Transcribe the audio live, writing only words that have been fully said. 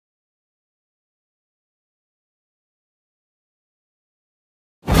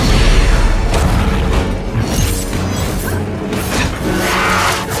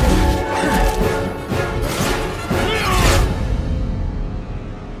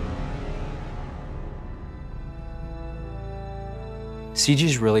CG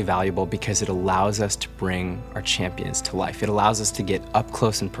is really valuable because it allows us to bring our champions to life. It allows us to get up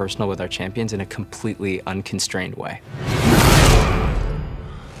close and personal with our champions in a completely unconstrained way.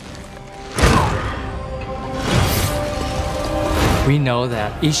 We know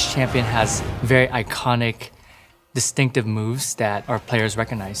that each champion has very iconic, distinctive moves that our players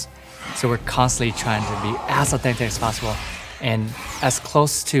recognize. So we're constantly trying to be as authentic as possible and as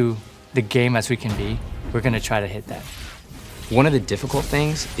close to the game as we can be. We're going to try to hit that. One of the difficult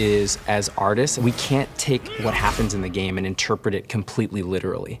things is, as artists, we can't take what happens in the game and interpret it completely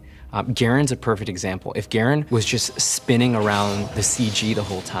literally. Garen's a perfect example. If Garen was just spinning around the CG the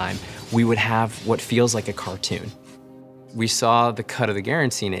whole time, we would have what feels like a cartoon. We saw the cut of the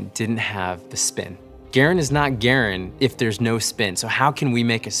Garen scene and it didn't have the spin. Garen is not Garen if there's no spin, so how can we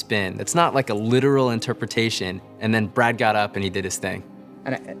make a spin? That's not like a literal interpretation, and then Brad got up and he did his thing.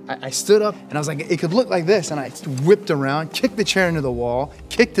 And I stood up and I was like, it could look like this. And I whipped around, kicked the chair into the wall,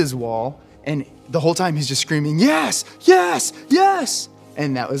 kicked his wall. And the whole time he's just screaming, yes, yes, yes.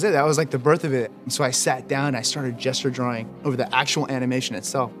 And that was it. That was like the birth of it. And so I sat down and I started gesture drawing over the actual animation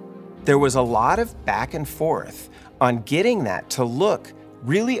itself. There was a lot of back and forth on getting that to look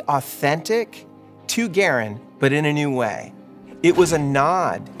really authentic to Garen, but in a new way. It was a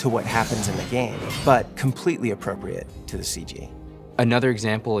nod to what happens in the game, but completely appropriate to the CG. Another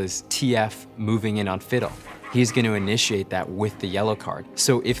example is TF moving in on Fiddle. He's going to initiate that with the yellow card.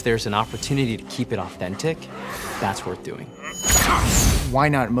 So if there's an opportunity to keep it authentic, that's worth doing. Why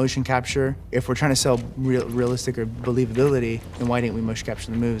not motion capture? If we're trying to sell realistic or believability, then why didn't we motion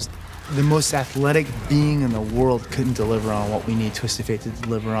capture the moves? The most athletic being in the world couldn't deliver on what we need Twisted Fate to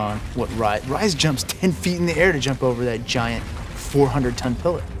deliver on what Rise. Rise jumps 10 feet in the air to jump over that giant 400-ton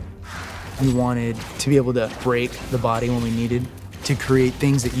pillar. We wanted to be able to break the body when we needed, to create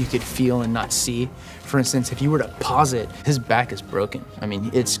things that you could feel and not see. For instance, if you were to pause it, his back is broken. I mean,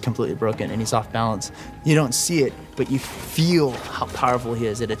 it's completely broken and he's off balance. You don't see it, but you feel how powerful he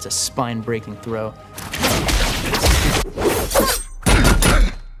is, that it's a spine-breaking throw.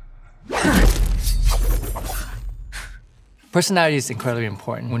 Personality is incredibly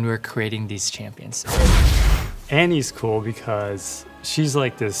important when we're creating these champions. Annie's cool because she's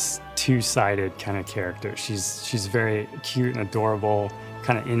like this two-sided kind of character. She's very cute and adorable,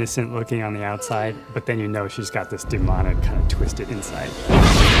 kind of innocent looking on the outside, but then you know she's got this demonic kind of twisted inside.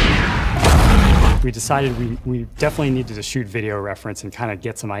 We decided we definitely needed to shoot video reference and kind of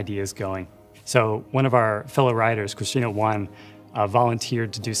get some ideas going. So one of our fellow writers, Christina Wan,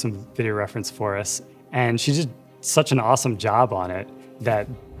 volunteered to do some video reference for us, and she did such an awesome job on it that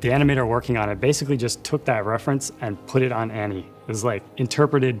the animator working on it basically just took that reference and put it on Annie. It was like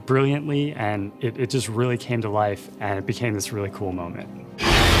interpreted brilliantly, and it just really came to life, and it became this really cool moment.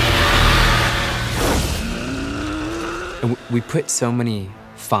 And we put so many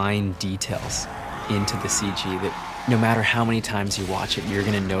fine details into the CG that no matter how many times you watch it, you're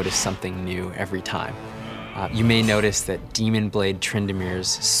going to notice something new every time. You may notice that Demon Blade Trindamir's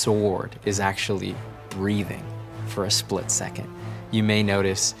sword is actually breathing for a split second. You may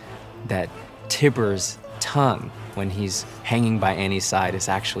notice that Tibor's tongue, when he's hanging by Annie's side, is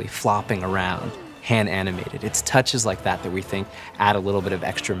actually flopping around, hand animated. It's touches like that that we think add a little bit of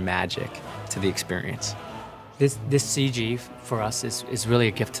extra magic to the experience. This CG for us is really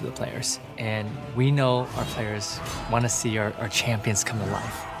a gift to the players. And we know our players want to see our champions come to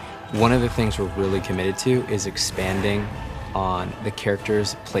life. One of the things we're really committed to is expanding on the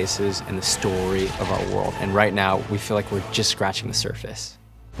characters, places, and the story of our world. And right now, we feel like we're just scratching the surface.